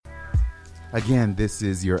Again, this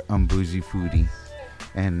is your Bougie Foodie,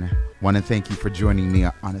 and want to thank you for joining me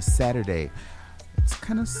on a Saturday. It's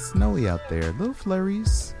kind of snowy out there, little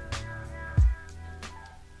flurries,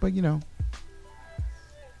 but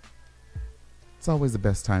it's always the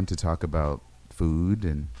best time to talk about food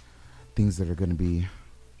and things that are going to be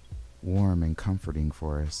warm and comforting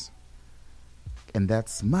for us. And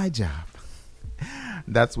that's my job.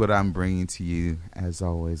 That's what I'm bringing to you, as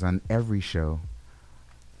always, on every show.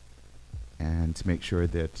 And to make sure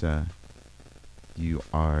that you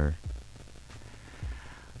are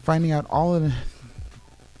finding out all of the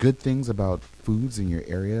good things about foods in your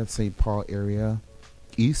area, St. Paul area,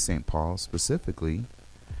 East St. Paul specifically.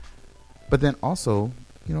 But then also,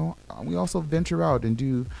 we also venture out and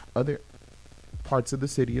do other parts of the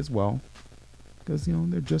city as well, because,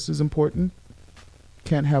 they're just as important.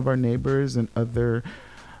 Can't have our neighbors and other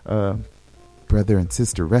brother and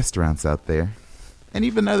sister restaurants out there, and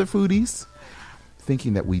even other foodies,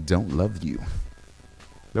 thinking that we don't love you.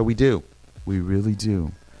 But we do. We really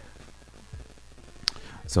do.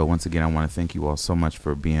 So once again, I want to thank you all so much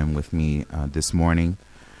for being with me this morning.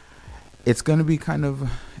 It's going to be kind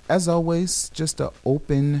of, as always, just an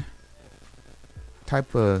open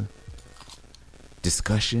type of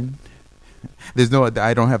discussion.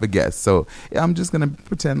 I don't have a guest, so I'm just going to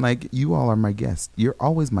pretend like you all are my guests. You're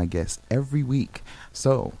always my guest every week.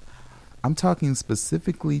 So I'm talking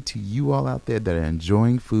specifically to you all out there that are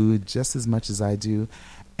enjoying food just as much as I do.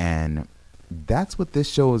 And that's what this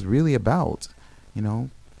show is really about,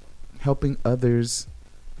 helping others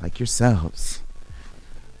like yourselves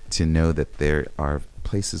to know that there are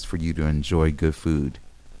places for you to enjoy good food.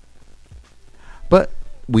 But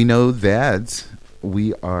we know that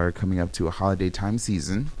we are coming up to a holiday time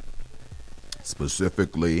season,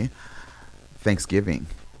 specifically Thanksgiving.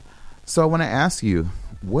 So I want to ask you,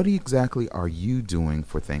 what exactly are you doing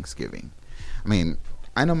for Thanksgiving? I mean,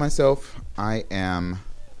 I know myself, I am,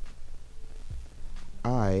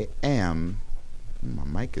 my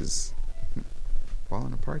mic is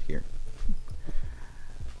falling apart here.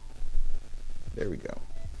 There we go.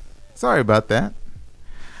 Sorry about that.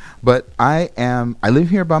 But I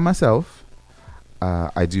live here by myself.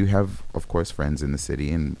 I do have, of course, friends in the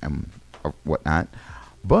city and whatnot.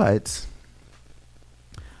 But,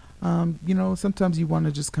 sometimes you want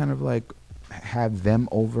to just kind of like have them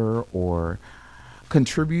over or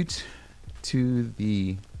contribute to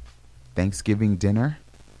the Thanksgiving dinner.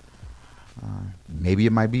 Maybe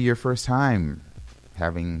it might be your first time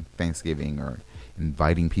having Thanksgiving or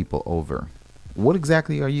inviting people over. What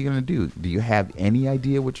exactly are you going to do? Do you have any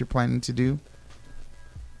idea what you're planning to do?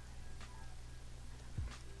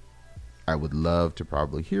 I would love to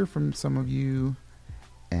probably hear from some of you.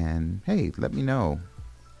 And hey, let me know.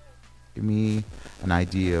 Give me an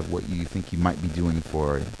idea of what you think you might be doing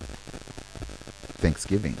for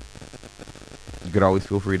Thanksgiving. You could always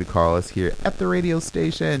feel free to call us here at the radio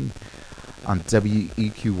station on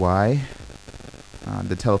WEQY.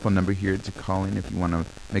 The telephone number here to call in if you want to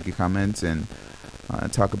make a comment and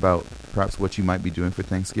talk about perhaps what you might be doing for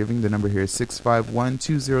Thanksgiving. The number here is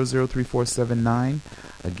 651-200-3479.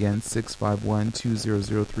 Again,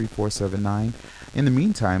 651-200-3479. In the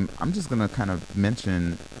meantime, I'm just going to kind of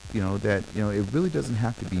mention, that, it really doesn't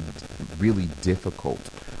have to be really difficult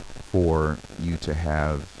for you to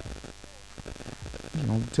have,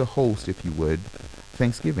 to host, if you would,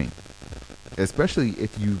 Thanksgiving. Especially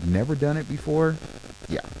if you've never done it before.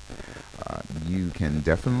 Yeah, you can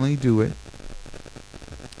definitely do it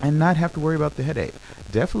and not have to worry about the headache.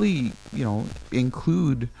 Definitely,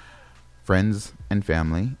 include friends and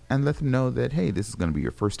family and let them know that, hey, this is going to be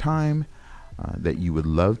your first time, that you would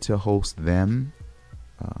love to host them,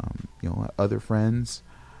 other friends,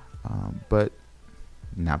 but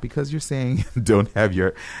not because you're saying don't have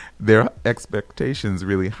their expectations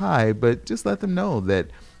really high, but just let them know that,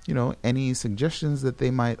 any suggestions that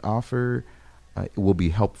they might offer will be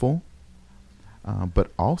helpful,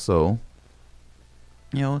 but also,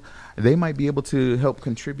 they might be able to help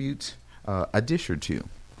contribute a dish or two.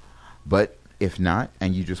 But if not,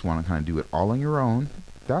 and you just want to kind of do it all on your own,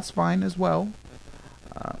 that's fine as well.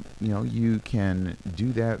 You can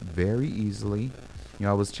do that very easily.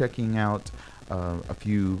 I was checking out a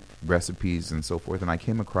few recipes and so forth, and I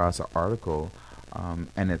came across an article,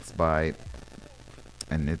 and it's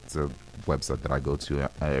a website that I go to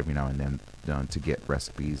every now and then to get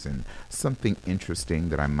recipes and something interesting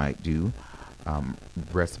that I might do.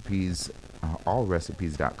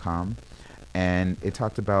 Allrecipes.com. And it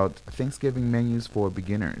talked about Thanksgiving menus for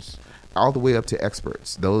beginners, all the way up to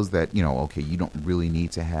experts. Those that, you don't really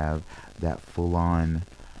need to have that full-on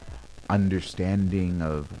understanding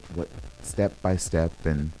of what step by step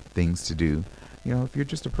and things to do. If you're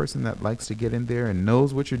just a person that likes to get in there and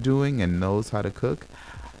knows what you're doing and knows how to cook,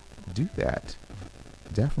 do that.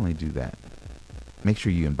 Definitely do that. Make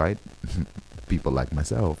sure you invite people like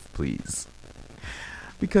myself, please.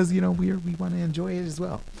 Because, we want to enjoy it as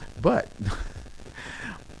well. But,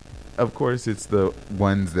 of course, it's the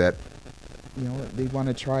ones that, they want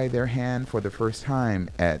to try their hand for the first time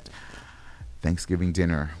at Thanksgiving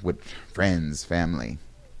dinner with friends, family.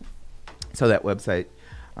 So that website,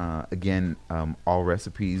 again,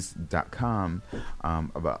 allrecipes.com,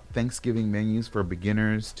 about Thanksgiving menus for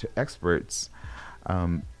beginners to experts.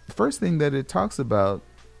 First thing that it talks about,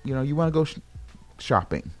 you want to go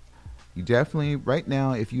shopping. You definitely, right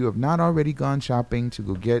now, if you have not already gone shopping to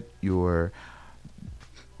go get your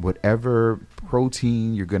whatever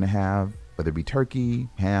protein you're going to have, whether it be turkey,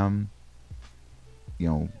 ham,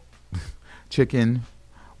 chicken,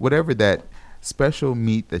 whatever that special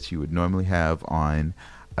meat that you would normally have on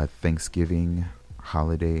a Thanksgiving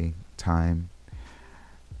holiday time,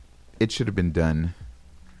 it should have been done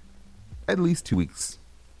at least 2 weeks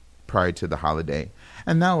prior to the holiday.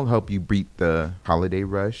 And that will help you beat the holiday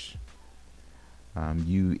rush.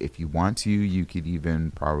 If you want to, you could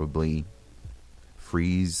even probably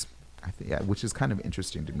freeze, which is kind of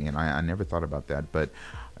interesting to me. And I never thought about that, but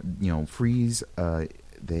freeze,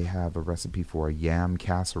 they have a recipe for a yam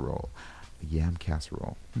casserole. Yam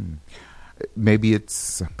casserole. Maybe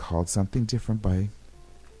it's called something different by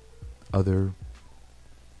other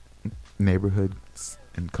neighborhoods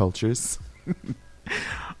and cultures.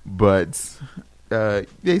 But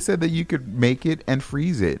they said that you could make it and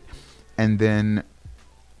freeze it. And then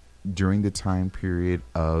during the time period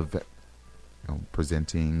of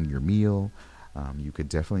presenting your meal, you could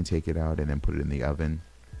definitely take it out and then put it in the oven.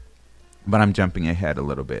 But I'm jumping ahead a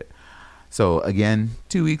little bit. So again,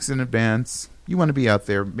 2 weeks in advance, you want to be out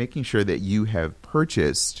there making sure that you have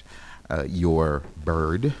purchased your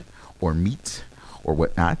bird or meat or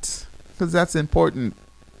whatnot, because that's important.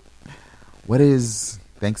 What is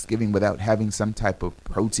Thanksgiving without having some type of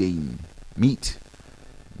protein? Meat.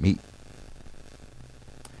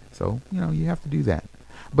 So, you have to do that.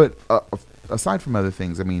 But aside from other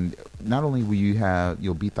things, not only will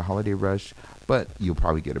you'll beat the holiday rush, but you'll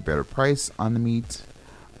probably get a better price on the meat.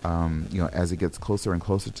 As it gets closer and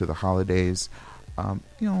closer to the holidays,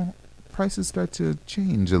 prices start to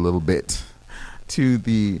change a little bit to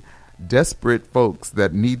the desperate folks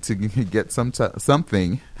that need to get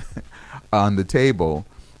something on the table.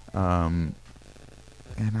 And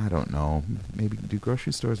I don't know, maybe do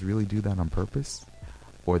grocery stores really do that on purpose?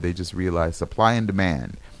 Or they just realize supply and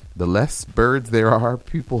demand. The less birds there are,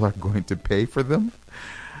 people are going to pay for them.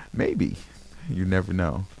 Maybe. You never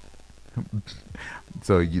know.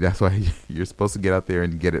 So that's why you're supposed to get out there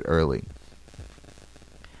and get it early.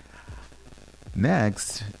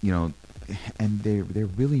 Next, and they're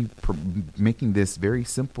really making this very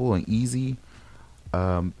simple and easy.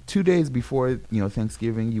 2 days before,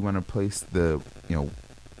 Thanksgiving, you want to place the,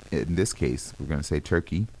 in this case, we're going to say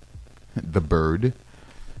turkey, the bird,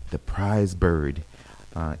 the prize bird,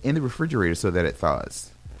 in the refrigerator so that it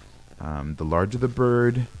thaws. The larger the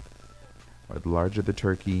bird or the larger the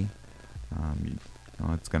turkey,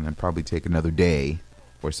 it's going to probably take another day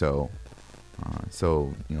or so.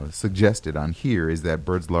 Suggested on here is that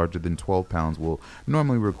birds larger than 12 pounds will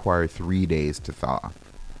normally require 3 days to thaw.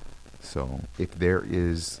 So if there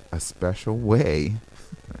is a special way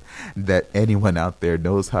that anyone out there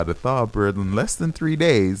knows how to thaw a bird in less than 3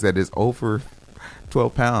 days that is over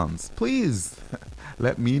 12 pounds, please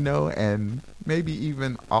let me know, and maybe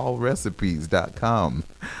even allrecipes.com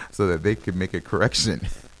so that they can make a correction.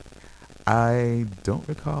 I don't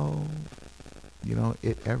recall,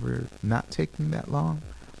 it ever not taking that long.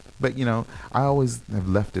 But, I always have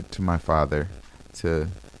left it to my father to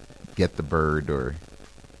get the bird. Or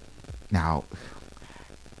now,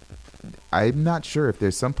 I'm not sure if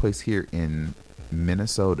there's someplace here in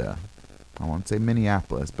Minnesota. I won't say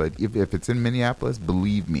Minneapolis, but if it's in Minneapolis,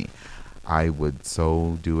 believe me, I would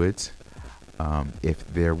so do it.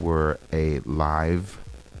 If there were a live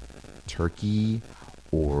turkey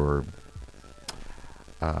or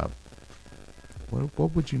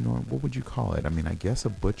what would you call it? I guess a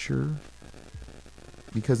butcher,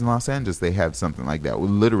 because in Los Angeles they have something like that. Well,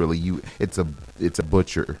 literally, it's a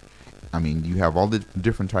butcher. You have all the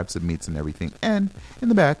different types of meats and everything, and in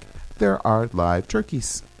the back there are live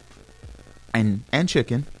turkeys and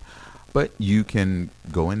chicken. But you can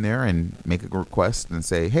go in there and make a request and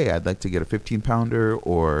say, hey, I'd like to get a 15-pounder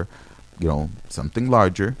or, something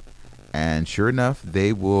larger. And sure enough,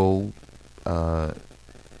 they will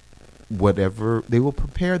whatever, they will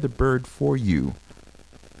prepare the bird for you.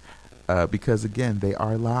 Because again, they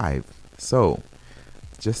are live. So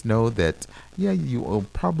just know that, yeah, you will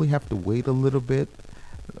probably have to wait a little bit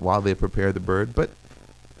while they prepare the bird, but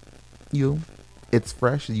it's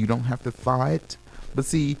fresh. You don't have to thaw it. But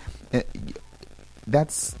see,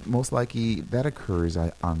 that's most likely that occurs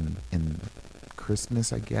in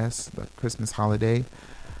Christmas, I guess, the Christmas holiday.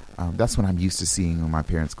 That's when I'm used to seeing when my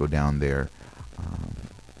parents go down there.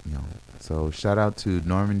 So shout out to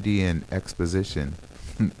Normandy and Exposition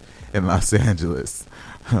in Los Angeles.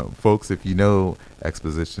 Folks, if you know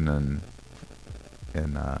Exposition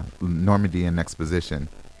and Normandy and Exposition,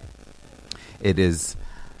 it is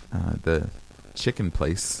the chicken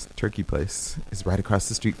place, turkey place, is right across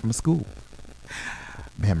the street from a school.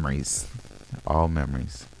 Memories, all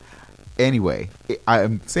memories. Anyway,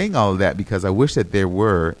 I'm saying all of that because I wish that there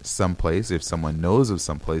were some place, if someone knows of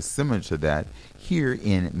some place similar to that here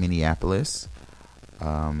in Minneapolis,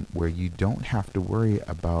 where you don't have to worry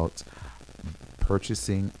about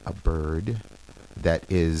purchasing a bird that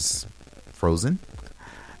is frozen.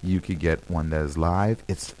 You could get one that is live.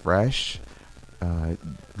 It's fresh.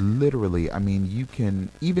 Literally, I mean, you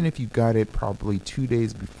can, even if you got it probably 2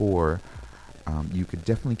 days before, you could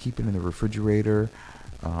definitely keep it in the refrigerator.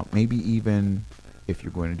 Maybe even if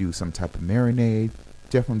you're going to do some type of marinade,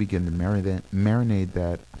 definitely begin to marinate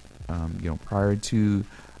that, prior to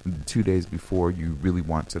 2 days before you really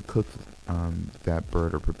want to cook that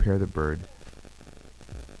bird or prepare the bird.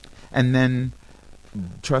 And then,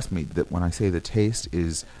 trust me, that when I say the taste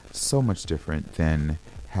is so much different than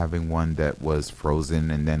having one that was frozen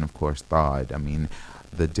and then, of course, thawed. I mean,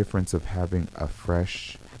 the difference of having a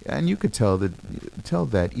fresh, and you could tell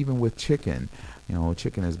that even with chicken.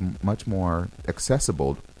 Chicken is much more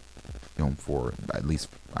accessible, for at least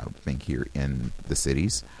I would think here in the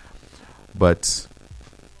cities. But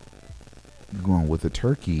going with the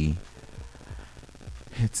turkey,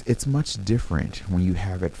 it's much different when you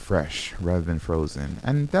have it fresh rather than frozen.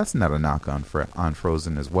 And that's not a knock on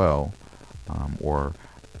frozen as well, or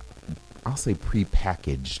I'll say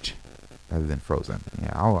prepackaged rather than frozen.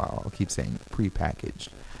 Yeah, I'll keep saying prepackaged,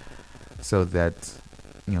 so that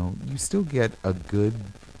you still get a good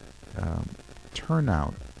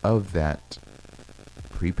turnout of that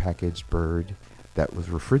prepackaged bird that was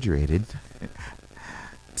refrigerated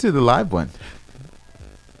to the live one.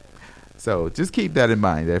 So just keep that in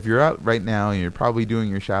mind. If you're out right now and you're probably doing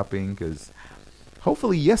your shopping, because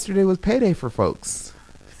hopefully yesterday was payday for folks.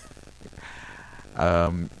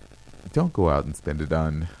 Don't go out and spend it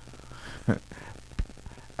on,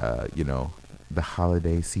 the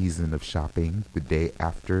holiday season of shopping the day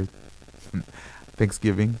after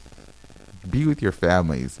Thanksgiving. Be with your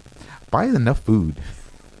families. Buy enough food.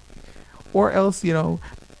 Or else,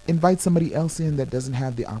 invite somebody else in that doesn't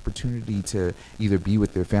have the opportunity to either be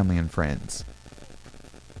with their family and friends.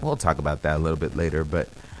 We'll talk about that a little bit later, but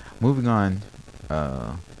moving on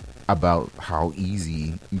about how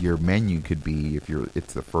easy your menu could be if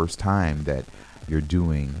it's the first time that you're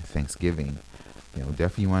doing Thanksgiving.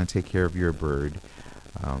 Definitely want to take care of your bird.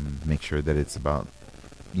 Make sure that it's about,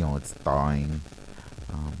 it's thawing.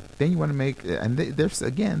 Then you want to make, and they're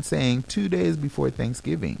again saying 2 days before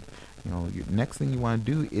Thanksgiving. Your next thing you want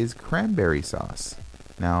to do is cranberry sauce.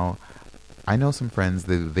 Now, I know some friends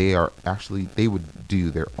that they would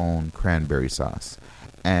do their own cranberry sauce.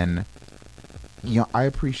 And, I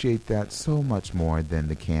appreciate that so much more than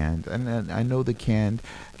the canned. And I know the canned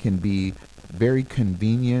can be very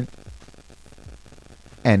convenient,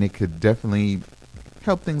 and it could definitely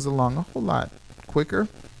help things along a whole lot quicker.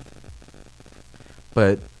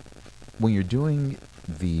 But when you're doing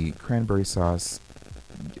the cranberry sauce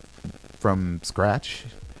from scratch,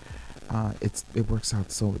 it works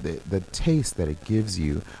out so the taste that it gives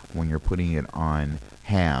you when you're putting it on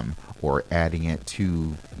ham or adding it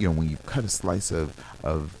to, when you cut a slice of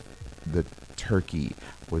the turkey,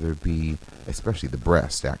 whether it be, especially the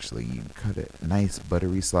breast, actually, you cut a nice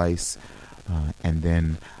buttery slice, and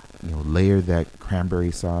then layer that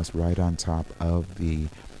cranberry sauce right on top of the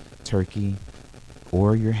turkey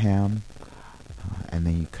or your ham, and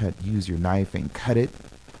then you use your knife and cut it.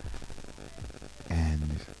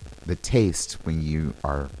 And the taste when you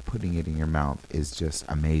are putting it in your mouth is just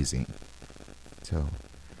amazing. So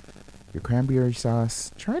your cranberry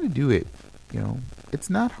sauce, try to do it. It's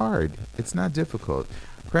not hard. It's not difficult.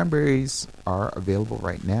 Cranberries are available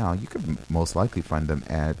right now. You could most likely find them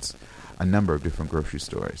at a number of different grocery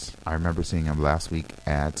stores. I remember seeing them last week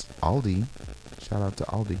at Aldi. Shout out to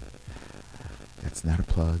Aldi. That's not a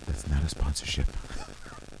plug. That's not a sponsorship.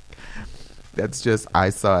 That's just, I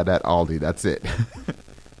saw it at Aldi. That's it.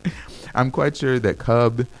 I'm quite sure that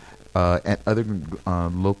Cub At other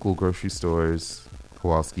local grocery stores,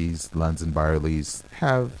 Kowalski's, Lunds and Byerly's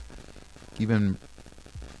have even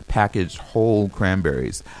packaged whole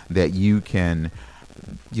cranberries that you can,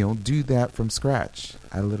 do that from scratch.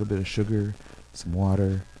 Add a little bit of sugar, some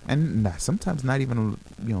water, and sometimes not even,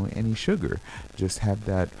 any sugar. Just have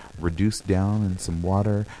that reduced down in some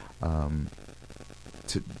water, and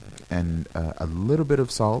a little bit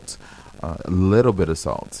of salt,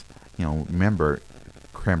 remember,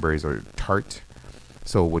 cranberries are tart.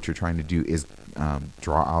 So what you're trying to do is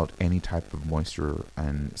draw out any type of moisture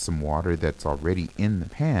and some water that's already in the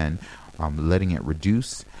pan, letting it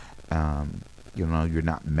reduce. You're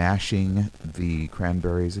not mashing the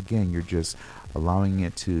cranberries. Again, you're just allowing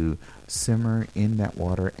it to simmer in that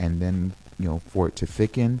water, and then, for it to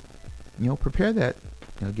thicken, prepare that,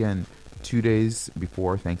 again, 2 days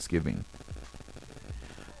before Thanksgiving.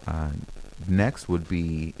 Next would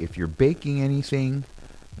be, if you're baking anything,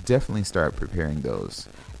 definitely start preparing those.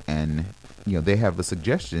 And, they have a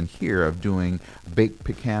suggestion here of doing baked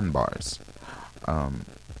pecan bars. And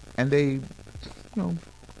they,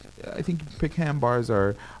 I think pecan bars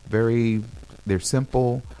are they're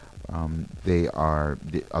simple. They are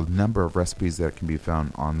a number of recipes that can be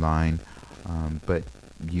found online. But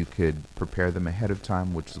you could prepare them ahead of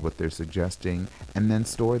time, which is what they're suggesting, and then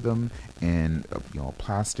store them in a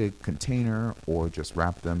plastic container, or just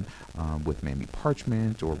wrap them with maybe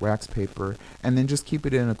parchment or wax paper, and then just keep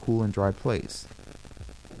it in a cool and dry place.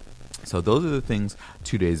 So those are the things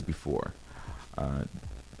 2 days before.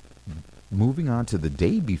 Moving on to the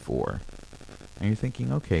day before, and you're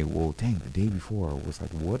thinking, okay, well, dang, the day before was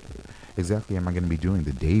like, what exactly am I going to be doing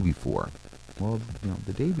the day before? Well,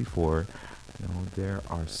 the day before, there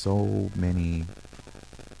are so many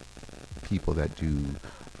people that do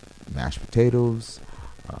mashed potatoes,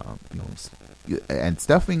 and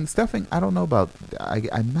stuffing. Stuffing, I don't know about.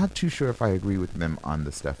 I'm not too sure if I agree with them on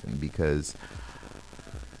the stuffing, because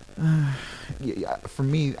for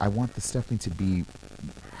me, I want the stuffing to be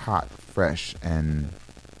hot, fresh, and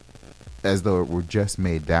as though it were just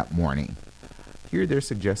made that morning. Here they're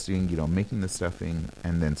suggesting, making the stuffing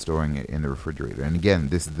and then storing it in the refrigerator. And again,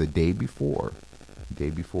 this is the day before.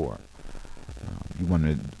 You want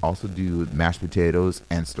to also do mashed potatoes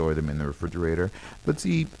and store them in the refrigerator. But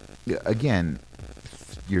see, again,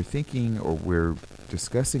 you're thinking, or we're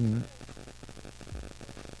discussing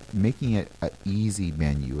making it an easy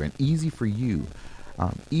menu and easy for you.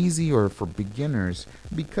 Easy or for beginners,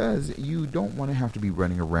 because you don't want to have to be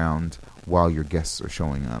running around while your guests are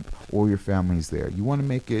showing up or your family's there. You want to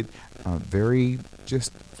make it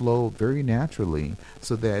just flow very naturally,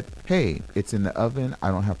 so that, hey, it's in the oven. I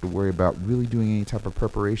don't have to worry about really doing any type of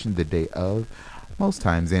preparation the day of. Most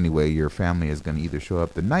times anyway, your family is going to either show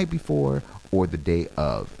up the night before or the day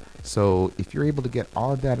of. So if you're able to get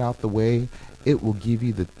all of that out the way, it will give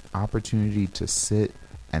you the opportunity to sit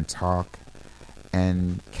and talk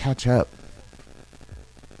and catch up.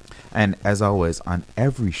 And as always, on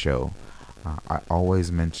every show, I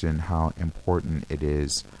always mention how important it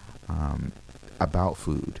is about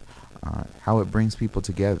food, how it brings people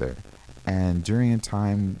together. And during a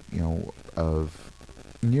time, of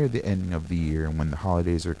near the end of the year, and when the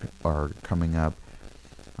holidays are coming up,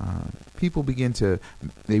 people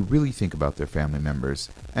they really think about their family members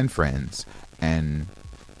and friends and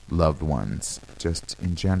loved ones, just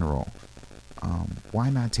in general. Why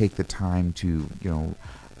not take the time to,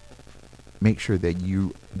 make sure that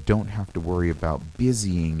you don't have to worry about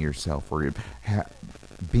busying yourself or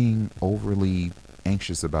being overly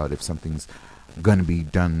anxious about if something's going to be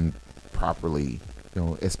done properly,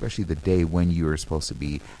 especially the day when you are supposed to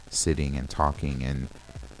be sitting and talking and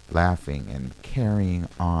laughing and carrying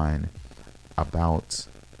on about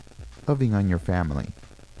loving on your family.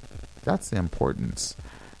 That's the importance.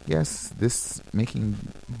 Yes,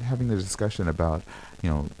 having the discussion about,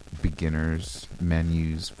 beginners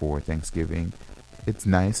menus for Thanksgiving, it's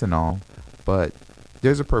nice and all, but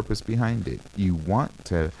there's a purpose behind it. You want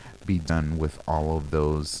to be done with all of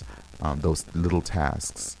those little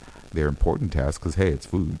tasks. They're important tasks because, hey, it's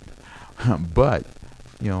food. But,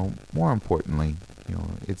 more importantly,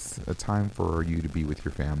 it's a time for you to be with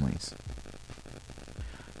your families.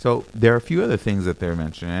 So there are a few other things that they're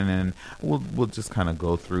mentioning, and we'll just kind of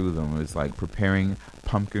go through them. It's like preparing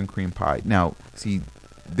pumpkin cream pie. Now, see,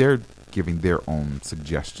 they're giving their own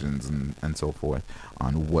suggestions and so forth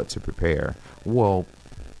on what to prepare. Well,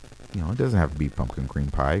 it doesn't have to be pumpkin cream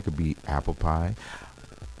pie. It could be apple pie.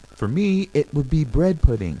 For me, it would be bread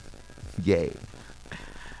pudding. Yay.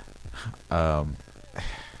 And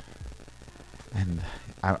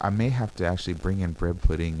I may have to actually bring in bread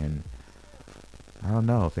pudding, and I don't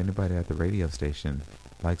know if anybody at the radio station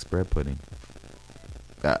likes bread pudding.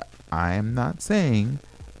 Uh, I am not saying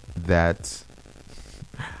that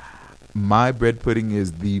my bread pudding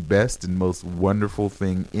is the best and most wonderful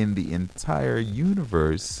thing in the entire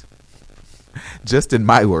universe. Just in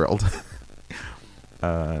my world.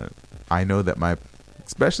 I know that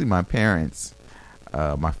especially my parents,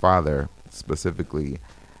 my father specifically,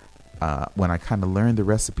 when I kind of learned the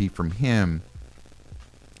recipe from him,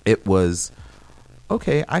 it was,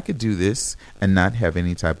 okay, I could do this and not have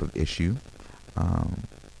any type of issue.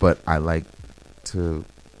 But I like to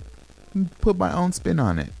put my own spin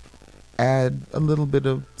on it, add a little bit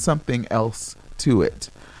of something else to it.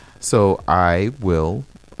 So I will,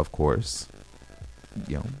 of course,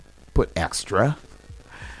 put extra.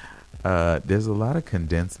 There's a lot of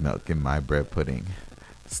condensed milk in my bread pudding.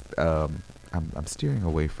 I'm steering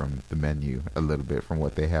away from the menu a little bit from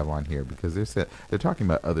what they have on here because they're talking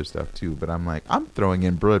about other stuff too. But I'm like, I'm throwing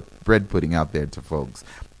in bread pudding out there to folks.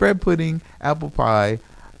 Bread pudding, apple pie.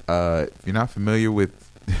 If you're not familiar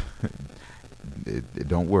with,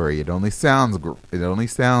 don't worry. It only sounds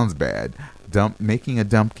bad. Making a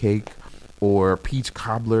dump cake or peach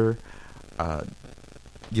cobbler.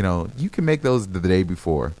 You can make those the day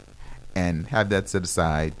before and have that set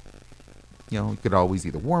aside. You could always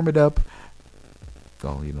either warm it up.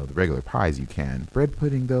 The regular pies you can. Bread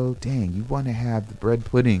pudding, though, dang, you want to have the bread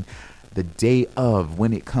pudding the day of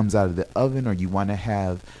when it comes out of the oven, or you want to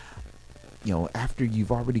have, after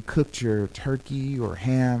you've already cooked your turkey or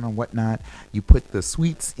ham or whatnot, you put the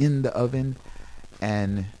sweets in the oven,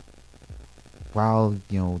 and while,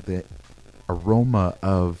 the aroma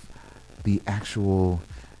of the actual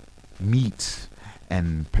meat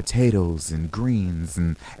and potatoes and greens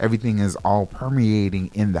and everything is all permeating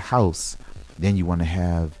in the house, then you want to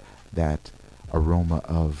have that aroma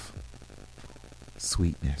of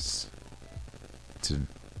sweetness to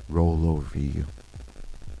roll over you.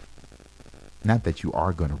 Not that you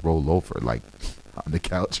are going to roll over like on the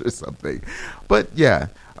couch or something, but yeah.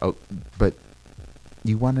 But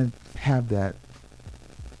you want to have that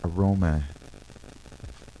aroma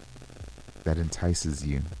that entices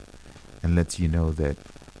you and lets you know that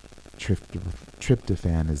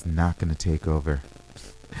tryptophan is not going to take over.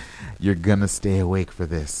 You're going to stay awake for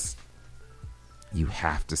this. You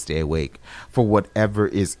have to stay awake for whatever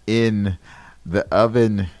is in the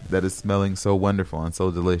oven that is smelling so wonderful and so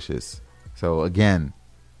delicious. So again,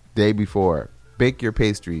 day before, bake your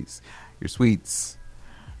pastries, your sweets.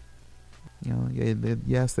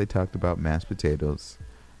 Yes, they talked about mashed potatoes.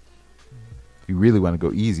 If you really want to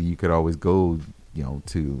go easy, you could always go,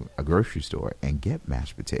 to a grocery store and get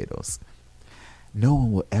mashed potatoes. No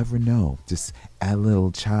one will ever know. Just add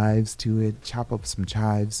little chives to it. Chop up some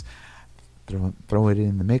chives. Throw it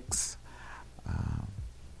in the mix.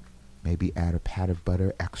 Maybe add a pat of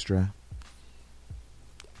butter extra.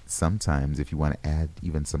 Sometimes if you want to add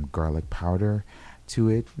even some garlic powder to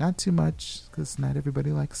it. Not too much, because not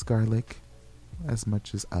everybody likes garlic as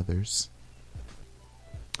much as others.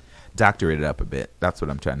 Doctor it up a bit. That's what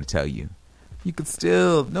I'm trying to tell you. You could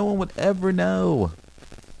still, no one would ever know.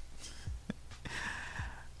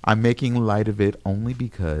 I'm making light of it only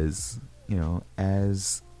because,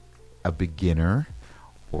 as a beginner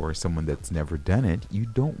or someone that's never done it, you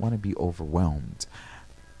don't want to be overwhelmed.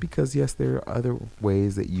 Because, yes, there are other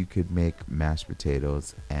ways that you could make mashed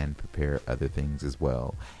potatoes and prepare other things as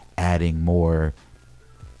well. Adding more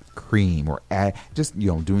cream or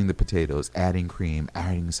doing the potatoes, adding cream,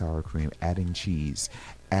 adding sour cream, adding cheese,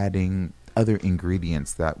 adding other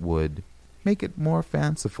ingredients that would make it more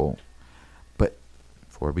fanciful. But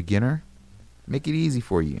for a beginner, make it easy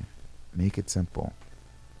for you. Make it simple.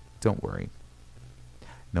 Don't worry.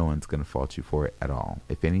 No one's going to fault you for it at all.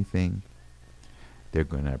 If anything, they're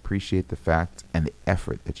going to appreciate the fact and the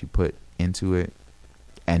effort that you put into it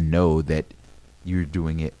and know that you're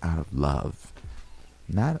doing it out of love,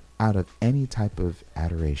 not out of any type of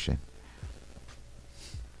adoration.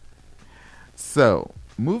 So,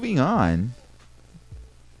 moving on.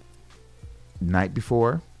 Night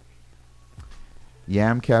before,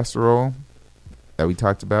 yam casserole that we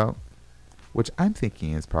talked about, which I'm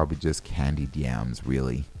thinking is probably just candied yams,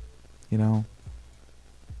 really.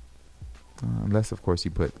 Unless, of course,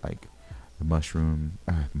 you put like the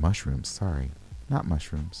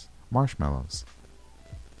marshmallows.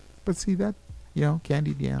 But see that,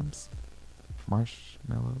 candied yams,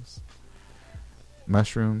 marshmallows,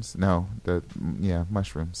 mushrooms. No,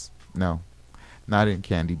 mushrooms. No, not in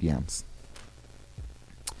candied yams.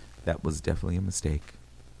 That was definitely a mistake.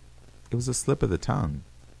 It was a slip of the tongue.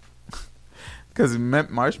 Because it meant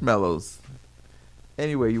marshmallows.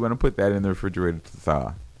 Anyway, you want to put that in the refrigerator to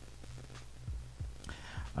thaw.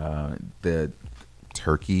 The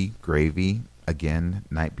turkey gravy again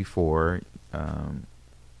night before.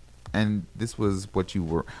 And this was what you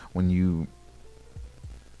were when you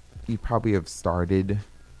probably have started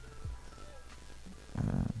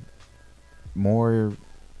more,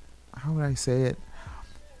 how would I say it?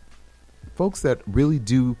 Folks that really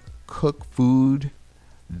do cook food,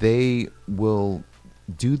 they will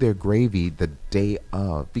do their gravy the day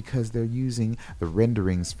of because they're using the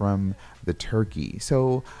renderings from the turkey.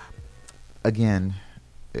 So again,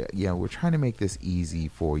 we're trying to make this easy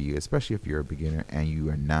for you, especially if you're a beginner and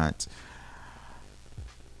you're not,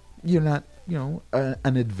 an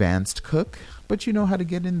advanced cook, but you know how to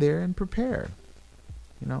get in there and prepare,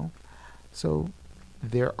 So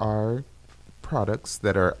there are products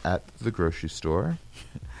that are at the grocery store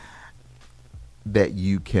that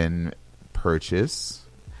you can purchase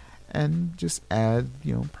and just add,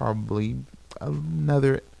 probably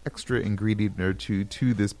another extra ingredient or two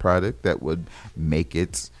to this product that would make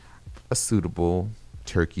it a suitable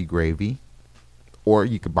turkey gravy. Or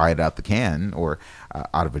you could buy it out the can or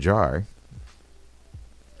out of a jar.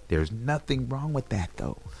 There's nothing wrong with that,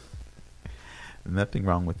 though. Nothing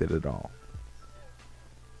wrong with it at all.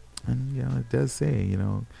 And, it does say,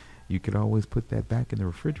 you could always put that back in the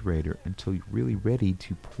refrigerator until you're really ready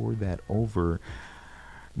to pour that over,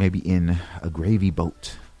 maybe in a gravy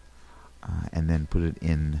boat, and then put it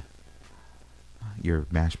in your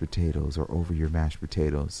mashed potatoes or over your mashed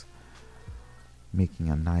potatoes, making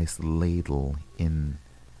a nice ladle in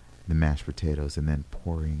the mashed potatoes and then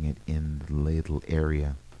pouring it in the ladle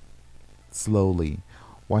area. Slowly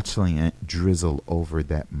watching it drizzle over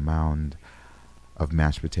that mound of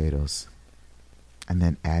mashed potatoes, and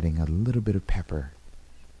then adding a little bit of pepper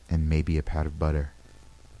and maybe a pat of butter.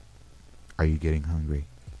 Are you getting hungry?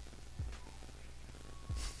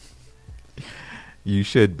 You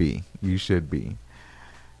should be. You should be.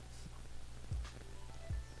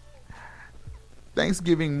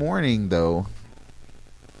 Thanksgiving morning, though,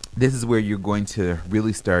 this is where you're going to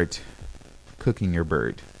really start cooking your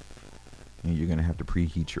bird. And you're going to have to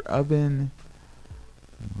preheat your oven.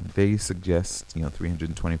 They suggest,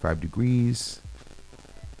 325 degrees.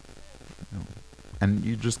 And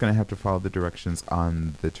you're just going to have to follow the directions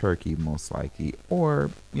on the turkey, most likely. Or,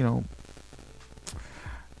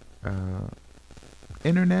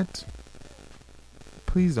 internet.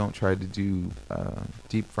 Please don't try to do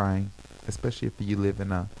deep frying, especially if you live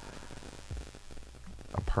in a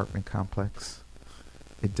apartment complex.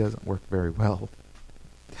 It doesn't work very well.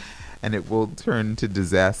 And it will turn to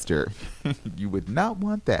disaster. You would not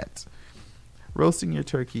want that. Roasting your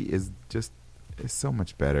turkey is so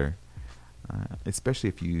much better, especially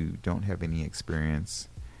if you don't have any experience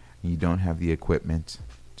and you don't have the equipment.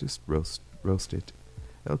 Just roast it.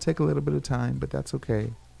 It'll take a little bit of time, but that's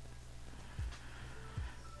okay.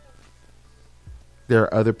 There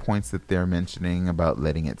are other points that they're mentioning about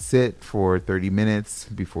letting it sit for 30 minutes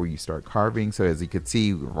before you start carving. So as you can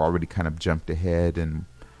see, we've already kind of jumped ahead and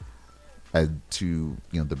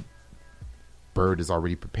the bird is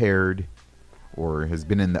already prepared or has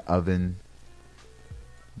been in the oven,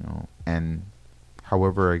 and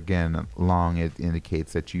however, again, long it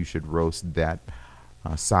indicates that you should roast that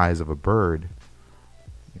size of a bird.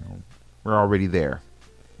 We're already there.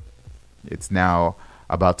 It's now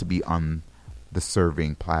about to be on the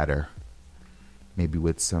serving platter, maybe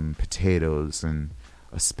with some potatoes and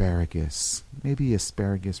asparagus, maybe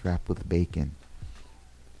asparagus wrapped with bacon.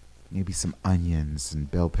 Maybe some onions and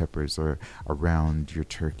bell peppers are around your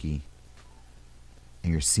turkey.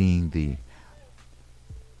 And you're seeing the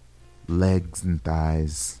legs and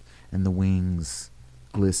thighs and the wings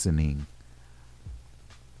glistening.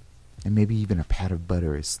 And maybe even a pat of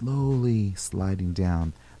butter is slowly sliding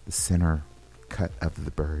down the center cut of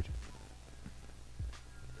the bird.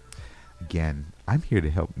 Again, I'm here to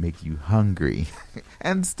help make you hungry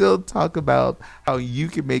and still talk about how you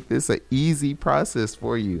can make this an easy process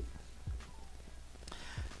for you.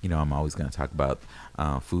 I'm always going to talk about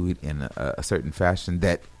food in a certain fashion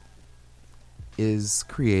that is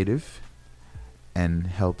creative and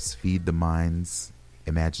helps feed the mind's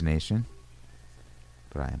imagination.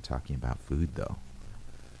 But I am talking about food, though.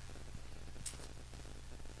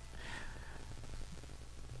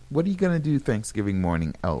 What are you going to do Thanksgiving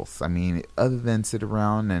morning else? I mean, other than sit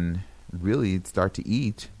around and really start to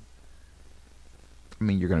eat. I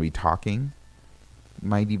mean, you're going to be talking.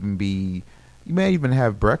 You may even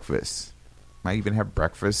have breakfast. Might even have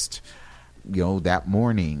breakfast, that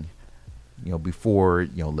morning, before,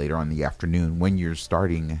 later on in the afternoon when you're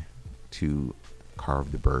starting to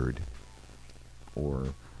carve the bird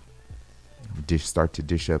or start to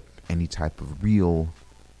dish up any type of real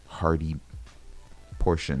hearty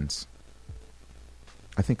portions.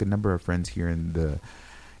 I think a number of friends here in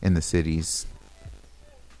the cities,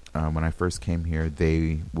 when I first came here,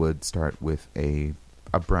 they would start with a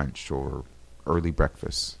brunch or early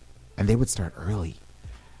breakfast, and they would start early,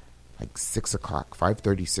 like 6 o'clock,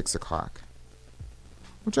 5:30, 6 o'clock,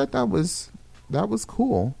 which I thought that was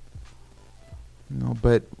cool.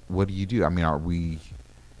 But what do you do? I mean,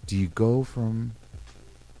 do you go from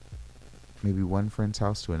maybe one friend's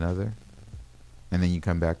house to another, and then you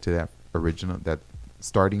come back to that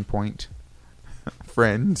starting point,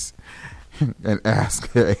 friends, and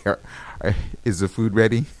ask, hey, is the food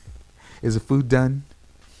ready? Is the food done?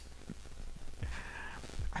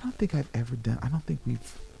 I don't think I've ever done.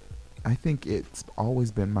 I think it's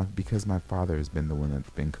always been because my father has been the one that's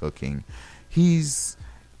been cooking. He's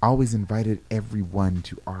always invited everyone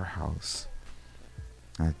to our house.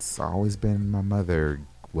 It's always been my mother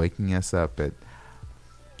waking us up at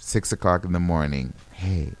 6 o'clock in the morning.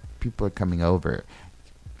 Hey, people are coming over.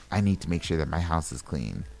 I need to make sure that my house is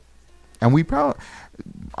clean. And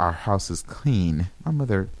our house is clean.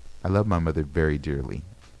 I love my mother very dearly.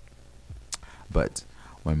 But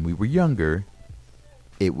when we were younger,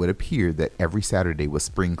 it would appear that every Saturday was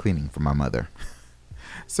spring cleaning for my mother.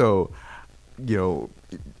 So,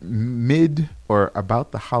 mid or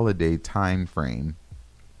about the holiday time frame,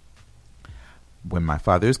 when my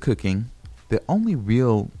father is cooking, the only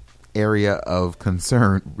real area of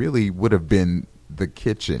concern really would have been the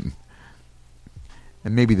kitchen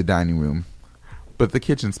and maybe the dining room, but the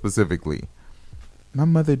kitchen specifically. My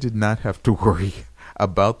mother did not have to worry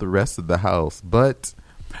about the rest of the house, but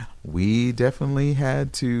we definitely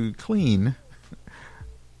had to clean.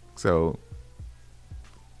 So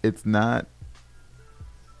it is not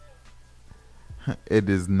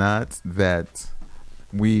that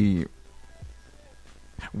we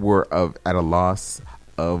were at a loss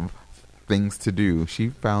of things to do. She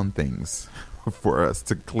found things for us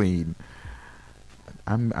to clean.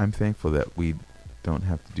 I'm thankful that we don't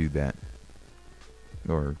have to do that.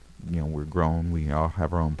 Or, we're grown. We all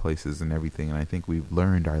have our own places and everything. And I think we've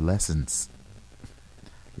learned our lessons.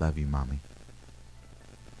 Love you, Mommy.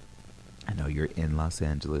 I know you're in Los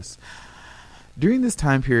Angeles. During this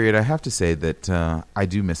time period, I have to say that I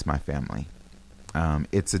do miss my family.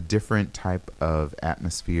 It's a different type of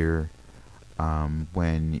atmosphere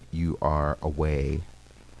when you are away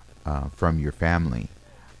from your family,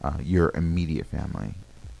 your immediate family.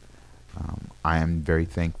 I am very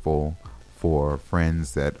thankful for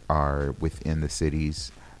friends that are within the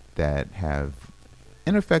cities that have,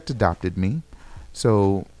 in effect, adopted me.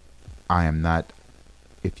 So I am not,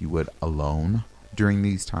 if you would, alone during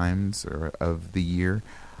these times of the year,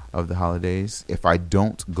 of the holidays. If I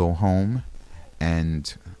don't go home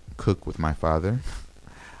and cook with my father,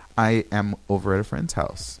 I am over at a friend's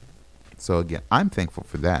house. So again, I'm thankful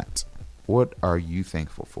for that. What are you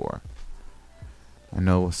thankful for? I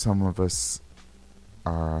know some of us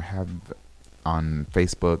have on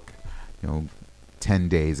Facebook, 10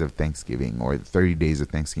 days of Thanksgiving or 30 days of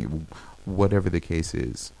Thanksgiving, whatever the case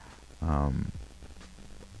is.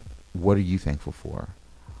 What are you thankful for?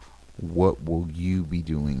 What will you be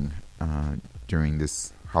doing during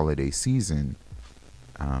this holiday season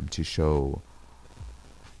to show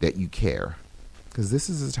that you care? Because this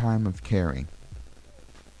is a time of caring.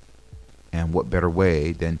 And what better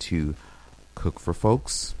way than to cook for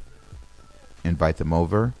folks, invite them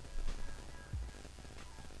over,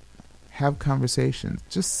 have conversations,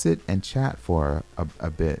 just sit and chat for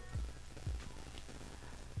a bit.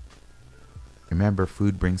 Remember,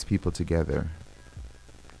 food brings people together.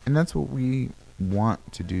 And that's what we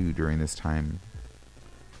want to do during this time.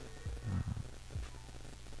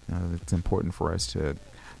 It's important for us to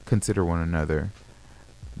consider one another,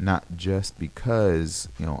 not just because,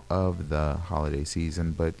 of the holiday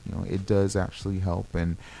season, but, it does actually help,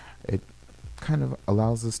 and it kind of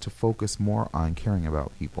allows us to focus more on caring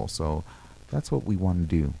about people. So that's what we want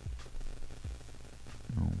to do.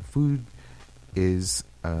 Food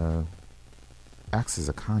acts as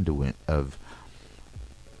a conduit of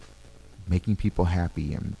making people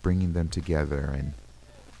happy and bringing them together. And,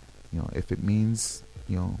 if it means,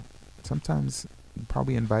 sometimes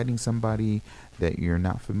probably inviting somebody that you're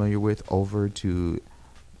not familiar with over to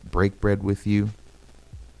break bread with you,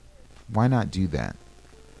 why not do that?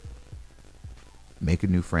 Make a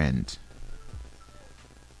new friend.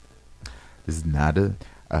 This is not a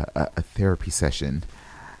therapy session.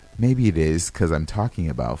 Maybe it is because I'm talking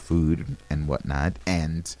about food and whatnot,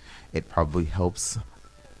 and it probably helps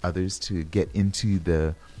others to get into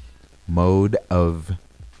the mode of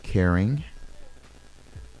caring.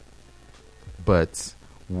 But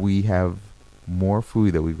we have more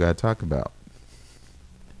food that we've got to talk about.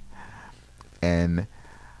 And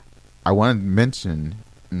I want to mention,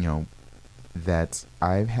 that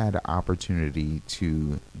I've had an opportunity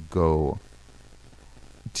to go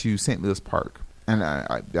to St. Louis Park, and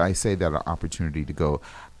I say that an opportunity to go.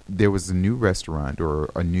 There was a new restaurant, or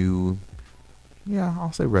a new, yeah,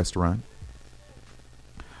 I'll say restaurant.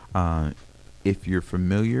 If you're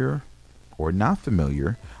familiar or not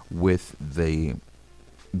familiar with the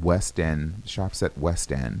West End, Shops at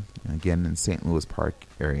West End, again in St. Louis Park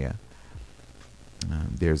area,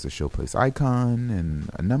 there's a Showplace Icon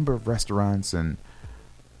and a number of restaurants, and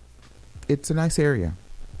it's a nice area.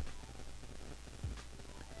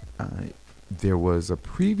 There was a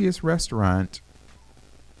previous restaurant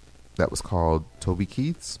that was called Toby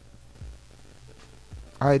Keith's.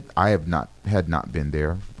 I had not been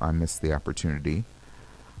there. I missed the opportunity,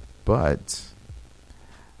 but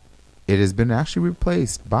it has been actually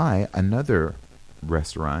replaced by another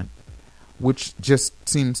restaurant, which just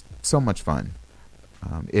seems so much fun.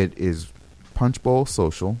 It is Punch Bowl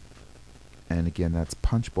Social, and again, that's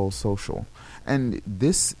Punch Bowl Social, and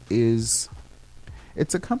it's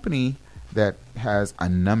a company that has a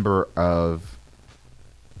number of,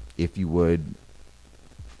 if you would,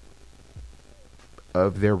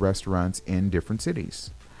 of their restaurants in different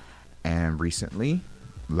cities. And recently,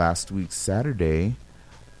 last week Saturday,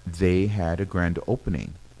 they had a grand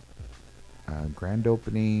opening. A grand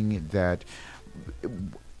opening that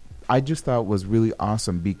I just thought was really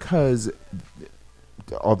awesome, because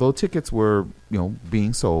although tickets were,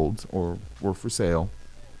 being sold or were for sale,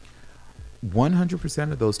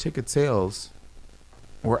 100% of those ticket sales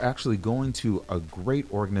were actually going to a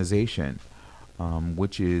great organization,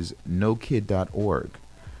 which is NoKid.org.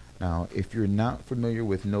 Now, if you're not familiar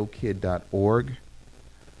with NoKid.org,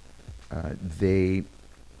 they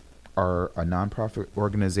are a nonprofit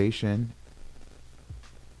organization.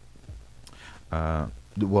 And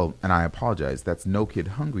I apologize, that's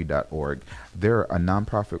NoKidHungry.org. They're a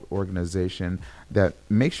nonprofit organization that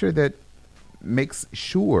makes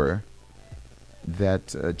sure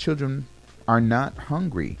that children are not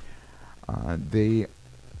hungry. They,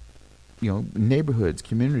 neighborhoods,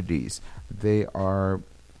 communities, they are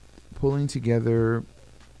pulling together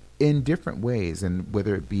in different ways, and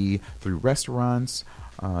whether it be through restaurants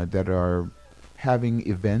that are having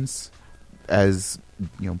events, as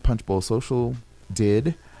Punch Bowl Social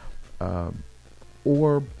did,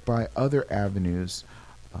 or by other avenues,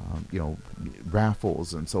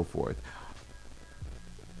 raffles and so forth.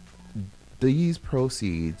 These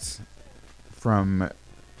proceeds from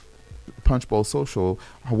Punch Bowl Social,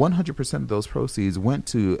 100% of those proceeds went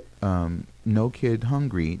to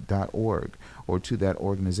NoKidHungry.org, or to that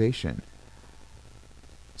organization.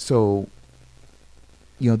 So,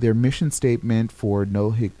 their mission statement for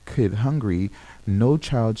No Kid Hungry: no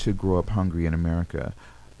child should grow up hungry in America,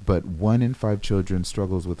 but 1 in 5 children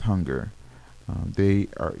struggles with hunger. The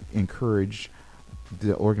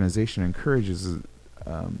organization encourages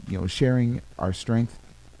sharing our strength,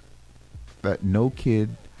 that No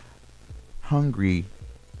Kid Hungry,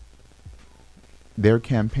 their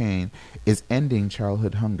campaign is ending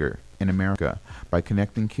childhood hunger in America by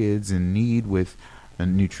connecting kids in need with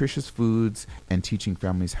nutritious foods and teaching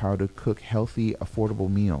families how to cook healthy, affordable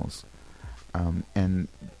meals.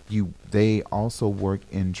 They also work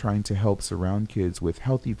in trying to help surround kids with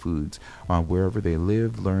healthy foods wherever they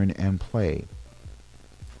live, learn, and play.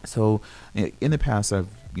 So in the past, I've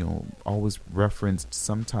always referenced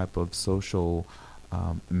some type of social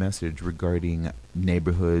message regarding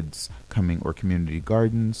neighborhoods or community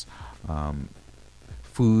gardens,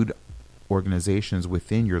 food organizations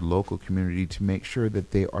within your local community, to make sure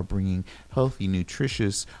that they are bringing healthy,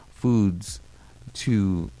 nutritious foods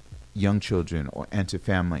to young children and to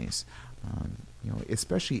families.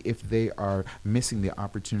 Especially if they are missing the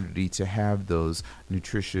opportunity to have those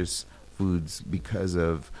nutritious foods because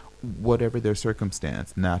of whatever their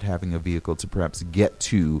circumstance, not having a vehicle to perhaps get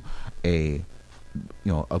to a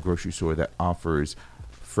grocery store that offers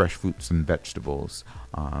fresh fruits and vegetables.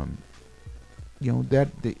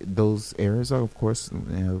 Those areas are, of course,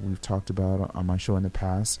 we've talked about on my show in the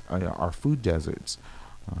past, are food deserts,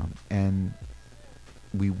 and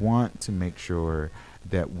we want to make sure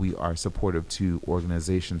that we are supportive to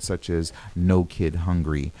organizations such as No Kid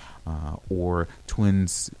Hungry, or Twin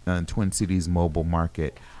Cities Mobile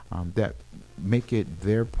Market, that make it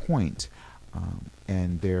their point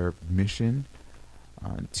and their mission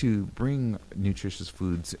to bring nutritious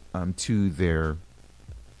foods to their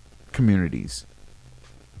communities.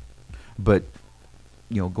 But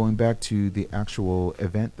going back to the actual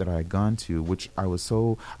event that I had gone to, which I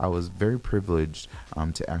was very privileged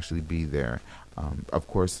to actually be there. Of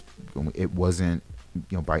course, it wasn't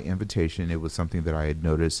by invitation. It was something that I had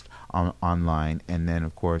noticed online, and then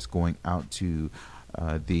of course going out to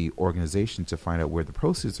the organization to find out where the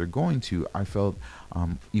proceeds are going to, I felt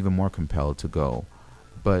even more compelled to go.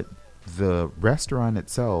 But the restaurant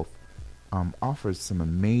itself offers some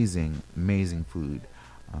amazing food.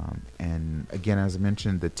 And again, as I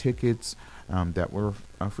mentioned, the tickets that were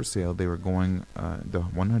for sale, they were going, the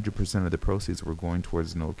 100% of the proceeds were going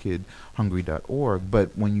towards NoKidHungry.org.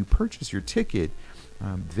 But when you purchase your ticket,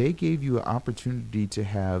 they gave you an opportunity to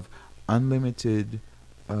have unlimited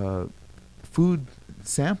food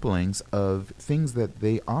samplings of things that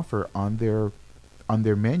they offer on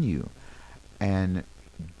their menu, and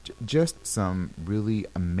just some really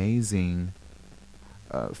amazing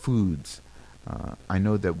foods. I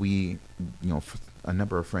know that we, a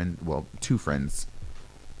number of friends, well, 2 friends,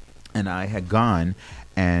 and I had gone,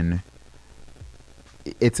 and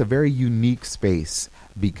it's a very unique space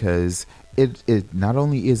because it not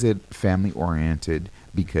only is it family oriented,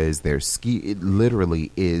 because it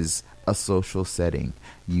literally is a social setting.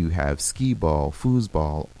 You have skee ball,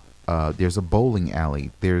 foosball. There's a bowling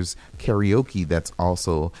alley. There's karaoke that's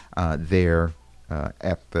also there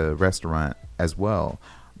at the restaurant as well.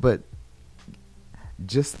 But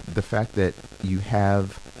just the fact that you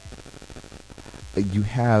have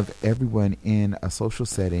everyone in a social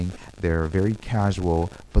setting, they're very casual,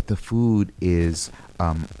 but the food is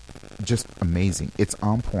just amazing. It's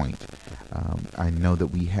on point. I know that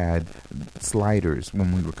we had sliders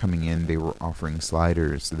when we were coming in. They were offering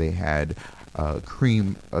sliders. They had a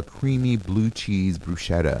creamy blue cheese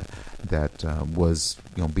bruschetta that was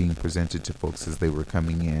being presented to folks as they were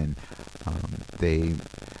coming in.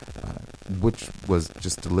 Which was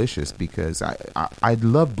just delicious, because I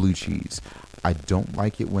love blue cheese. I don't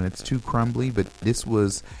like it when it's too crumbly, but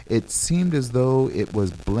it seemed as though it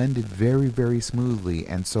was blended very, very smoothly.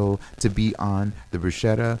 And so to be on the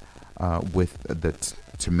bruschetta with the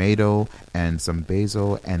tomato and some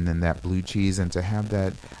basil and then that blue cheese, and to have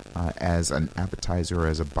that as an appetizer,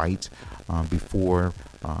 as a bite before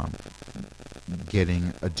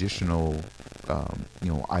getting additional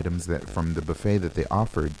items that from the buffet that they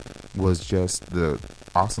offered, was just the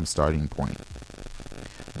awesome starting point.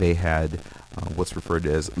 They had what's referred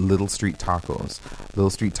to as Little Street Tacos. Little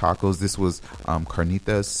Street Tacos. This was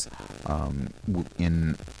carnitas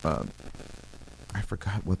in I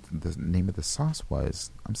forgot what the name of the sauce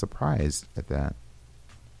was. I'm surprised at that,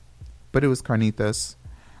 but it was carnitas,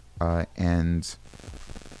 and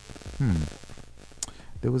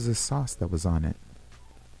there was a sauce that was on it.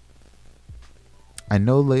 I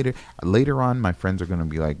know later on my friends are going to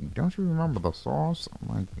be like, don't you remember the sauce? I'm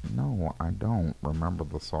like, no, I don't remember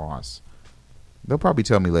the sauce. They'll probably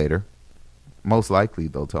tell me later. Most likely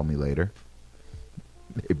they'll tell me later.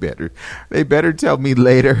 They better tell me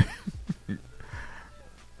later.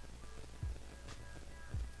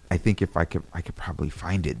 I think if I could probably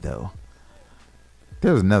find it though.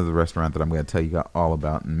 There's another restaurant that I'm going to tell you all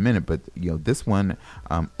about in a minute, but this one,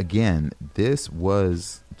 again, this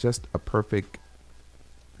was just a perfect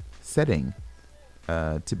setting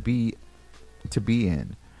to be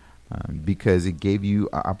in, because it gave you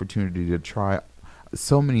an opportunity to try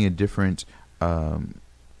so many different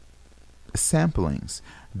samplings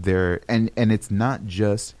there, and it's not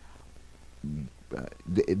just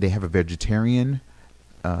they have a vegetarian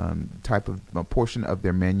type of portion of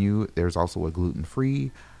their menu. There's also a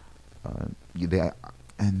gluten-free.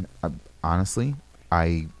 Honestly,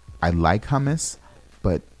 I like hummus,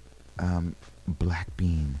 but black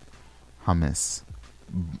bean hummus.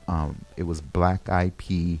 It was black eyed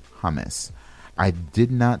pea hummus. I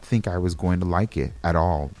did not think I was going to like it at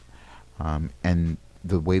all. And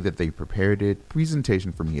the way that they prepared it,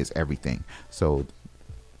 presentation for me is everything. So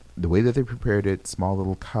the way that they prepared it, small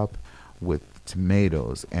little cup with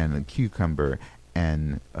tomatoes and a cucumber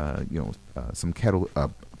and some kettle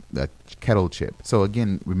chip. So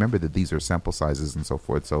again, remember that these are sample sizes and so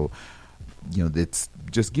forth. So it's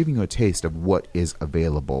just giving you a taste of what is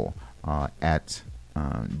available at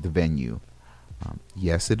the venue.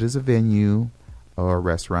 Yes, it is a venue or a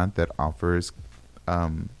restaurant that offers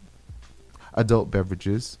adult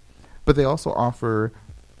beverages, but they also offer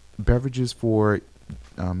beverages for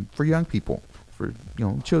young people, for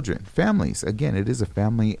children, families. Again, it is a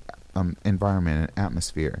family environment and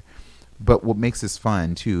atmosphere. But what makes this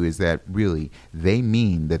fun too is that really they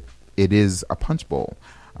mean that it is a punch bowl.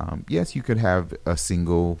 Yes, you could have a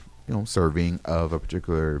single serving of a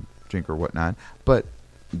particular drink or whatnot, but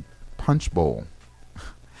punch bowl,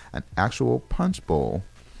 an actual punch bowl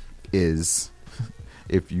is,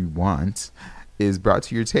 if you want, is brought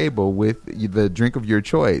to your table with the drink of your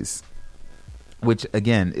choice. which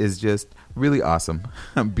again is just really awesome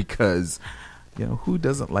because who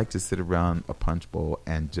doesn't like to sit around a punch bowl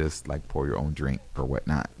and just like pour your own drink or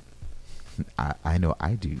whatnot. I know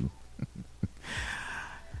I do.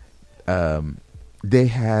 They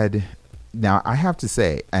had, now I have to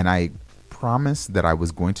say, and I promised that I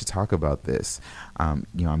was going to talk about this. I'm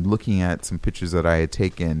looking at some pictures that I had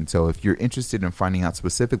taken. So if you're interested in finding out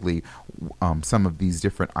specifically some of these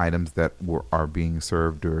different items that are being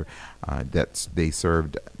served or that they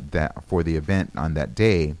served that for the event on that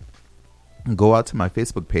day, go out to my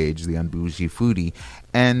Facebook page, The Unbougie Foodie,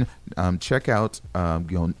 and check out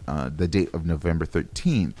the date of November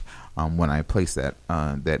 13th when I place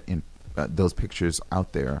those pictures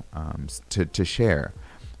out there to share.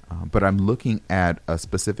 But I'm looking at a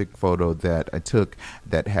specific photo that I took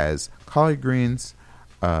that has collard greens,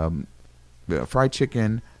 fried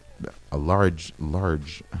chicken, a large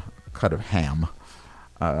cut of ham,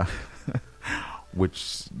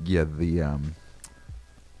 which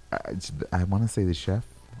I want to say the chef,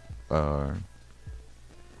 the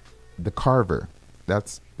carver.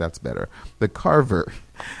 That's better. The carver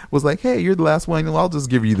was like, "Hey, you're the last one. I'll just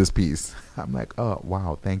give you this piece." I'm like, "Oh,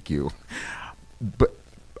 wow, thank you." But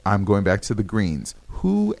I'm going back to the greens.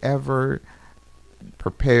 Whoever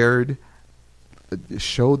prepared,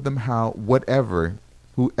 showed them how,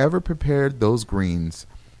 whoever prepared those greens,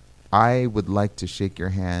 I would like to shake your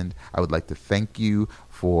hand. I would like to thank you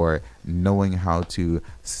for knowing how to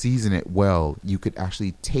season it well. You could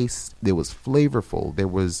actually taste, it was flavorful. There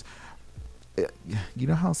was,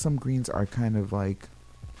 how some greens are kind of like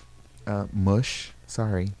mush.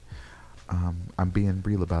 Sorry. I'm being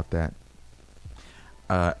real about that.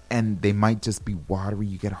 And they might just be watery.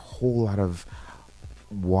 You get a whole lot of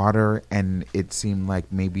water, and it seemed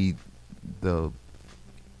like maybe there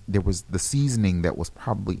was the seasoning that was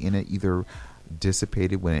probably in it either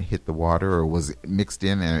dissipated when it hit the water or was mixed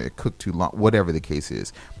in and it cooked too long, whatever the case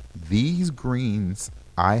is. These greens,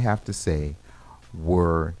 I have to say,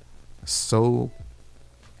 were so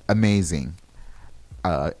amazing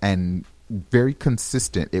and very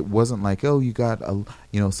consistent. It wasn't like, oh, you got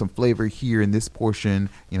some flavor here in this portion,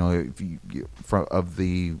 of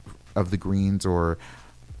the greens, or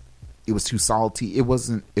it was too salty. It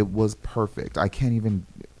wasn't. It was perfect. I can't even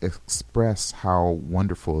express how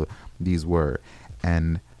wonderful these were.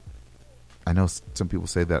 And I know some people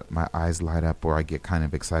say that my eyes light up or I get kind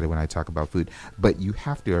of excited when I talk about food, but you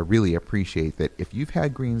have to really appreciate that if you've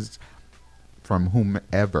had greens from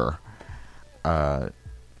whomever. Now,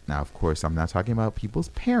 of course, I'm not talking about people's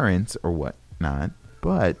parents or whatnot,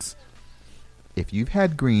 but if you've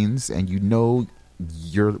had greens and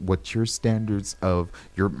what your standards of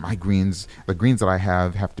my greens, the greens that I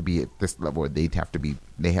have to be at this level, or they have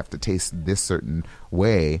to taste this certain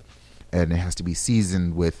way, and it has to be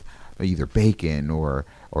seasoned with either bacon or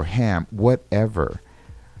ham, whatever.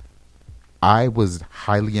 I was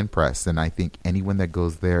highly impressed, and I think anyone that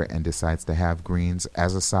goes there and decides to have greens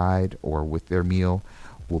as a side or with their meal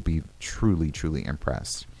will be truly, truly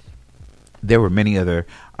impressed. There were many other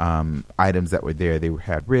items that were there. They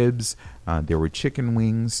had ribs, there were chicken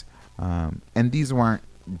wings, and these weren't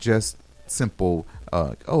just simple,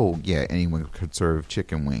 anyone could serve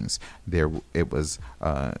chicken wings. It was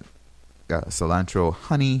cilantro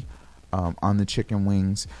honey on the chicken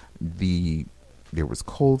wings. There was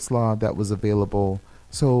coleslaw that was available.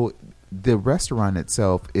 So the restaurant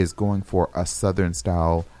itself is going for a Southern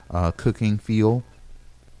style cooking feel.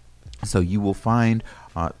 So you will find,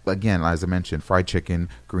 again, as I mentioned, fried chicken,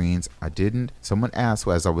 greens. Someone asked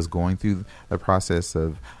as I was going through the process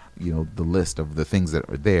of, the list of the things that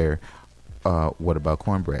are there, what about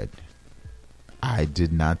cornbread? I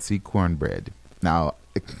did not see cornbread. Now,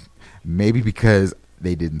 maybe because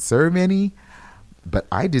they didn't serve any, but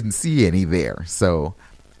I didn't see any there. So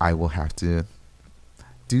I will have to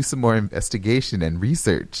do some more investigation and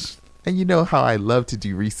research. And you know how I love to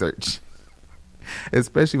do research,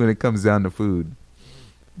 especially when it comes down to food.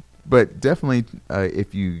 But definitely,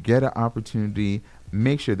 if you get an opportunity,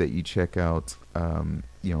 make sure that you check out, Punch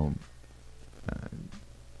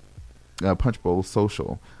Bowl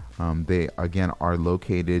Social. They, again, are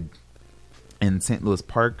located in St. Louis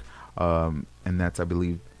Park, and that's, I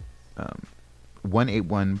believe,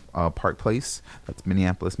 181 Park Place. That's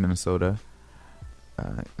Minneapolis, Minnesota.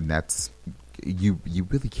 And that's, you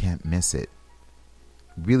really can't miss it.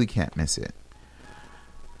 Really can't miss it.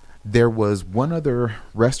 There was one other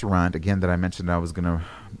restaurant, again, that I mentioned I was going to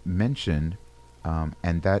mention,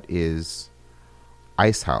 and that is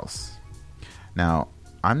Ice House. Now,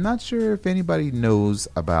 I'm not sure if anybody knows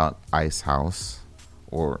about Ice House,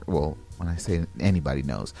 or, well, when I say anybody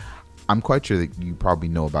knows, I'm quite sure that you probably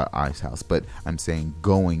know about Ice House, but I'm saying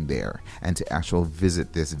going there and to actually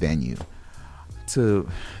visit this venue. To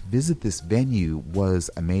visit this venue was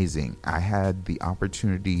amazing. I had the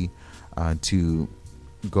opportunity to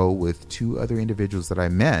go with two other individuals that I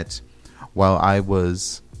met while I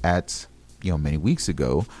was at, many weeks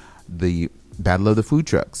ago, the Battle of the Food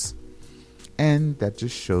Trucks. And that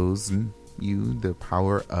just shows you the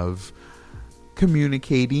power of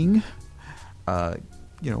communicating,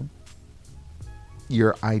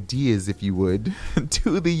 your ideas, if you would,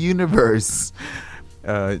 to the universe.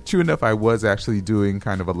 True enough, I was actually doing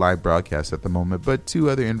kind of a live broadcast at the moment, but two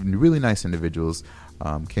other really nice individuals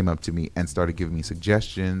came up to me and started giving me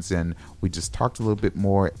suggestions, and we just talked a little bit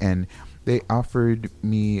more, and they offered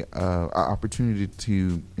me an opportunity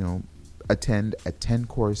to, attend a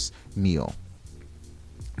 10-course meal.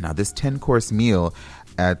 Now, this 10-course meal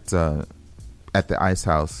at the Ice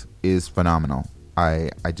House is phenomenal.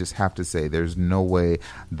 I just have to say, there's no way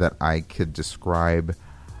that I could describe.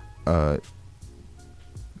 I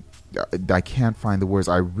can't find the words.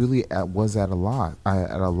 I really was at a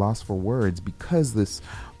loss for words, because this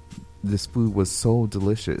food was so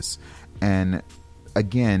delicious. And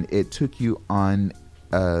again, it took you on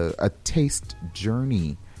a taste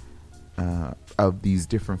journey of these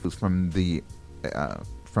different foods, from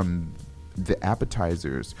the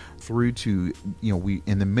appetizers through to, we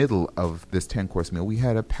in the middle of this 10-course meal, we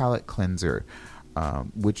had a palate cleanser,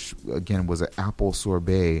 which again was an apple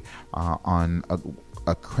sorbet on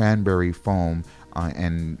a cranberry foam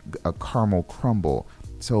and a caramel crumble.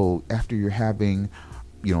 So after you're having,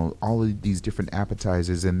 all of these different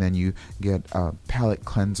appetizers, and then you get a palate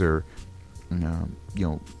cleanser,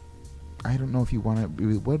 I don't know if you want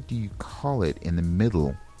to, what do you call it in the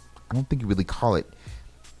middle? I don't think you really call it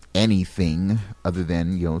anything other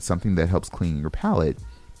than, something that helps clean your palate.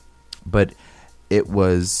 But it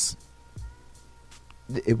was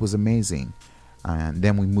amazing. And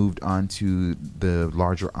then we moved on to the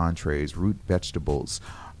larger entrees, root vegetables,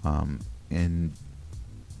 and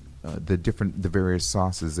the various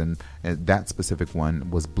sauces, and that specific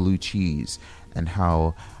one was blue cheese, and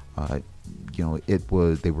how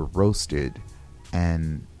they were roasted,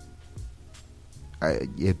 and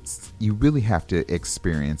you really have to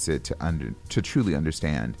experience it to truly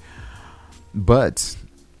understand. But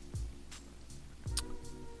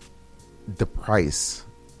the price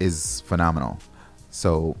is phenomenal.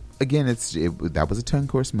 So again, that was a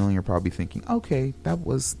 10-course meal, and you're probably thinking, okay,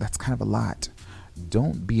 that's kind of a lot.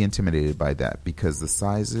 Don't be intimidated by that, because the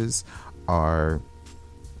sizes are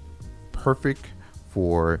perfect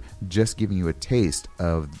for just giving you a taste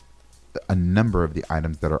of a number of the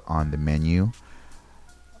items that are on the menu.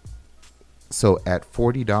 So at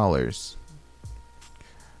 $40,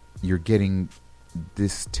 you're getting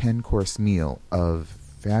this 10-course meal of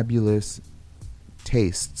fabulous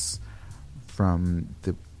tastes, from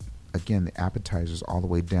the appetizers all the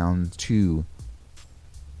way down to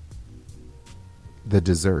the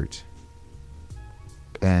dessert.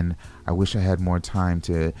 And I wish I had more time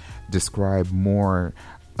to describe more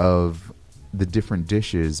of the different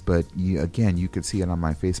dishes, but you could see it on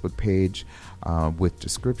my Facebook page with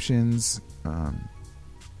descriptions, I'll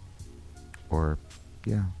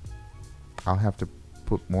have to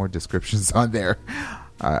put more descriptions on there.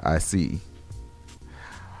 I see.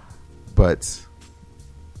 But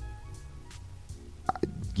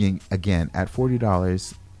again, at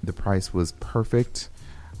 $40, the price was perfect.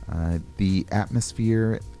 The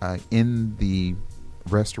atmosphere in the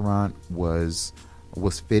restaurant was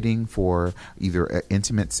fitting for either an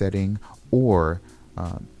intimate setting or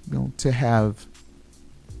to have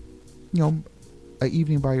an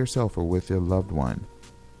evening by yourself or with your loved one.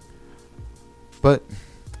 But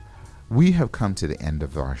we have come to the end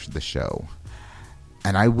of the show,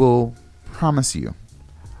 and I will promise you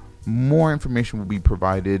more information will be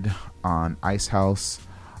provided on Ice House.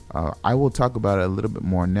 I will talk about it a little bit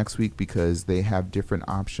more next week, because they have different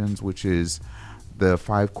options, which is the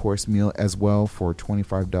 5-course meal as well for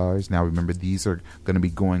 $25. Now remember, these are going to be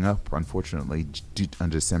going up, unfortunately, on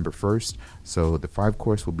December 1st. So the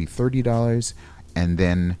 5-course will be $30, and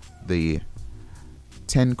then the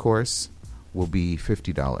 10-course will be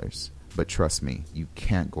 $50. But trust me, you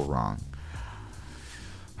can't go wrong.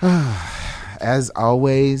 As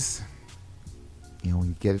always, when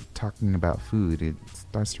you get talking about food, it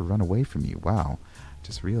starts to run away from you. Wow,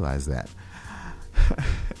 just realized that.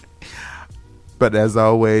 But as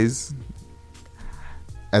always,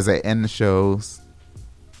 as I end the shows,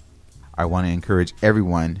 I want to encourage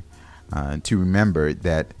everyone to remember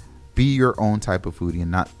that be your own type of foodie,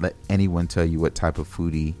 and not let anyone tell you what type of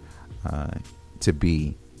foodie to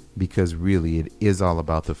be. because really it is all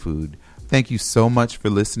about the food. Thank you so much for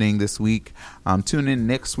listening this week. Tune in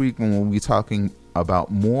next week when we'll be talking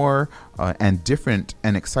about more and different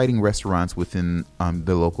and exciting restaurants within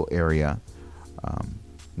the local area.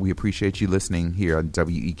 We appreciate you listening here on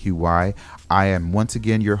WEQY. I am once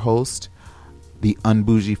again your host, the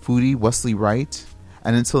Unbougie Foodie, Wesley Wright.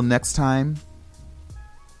 And until next time,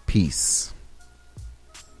 peace.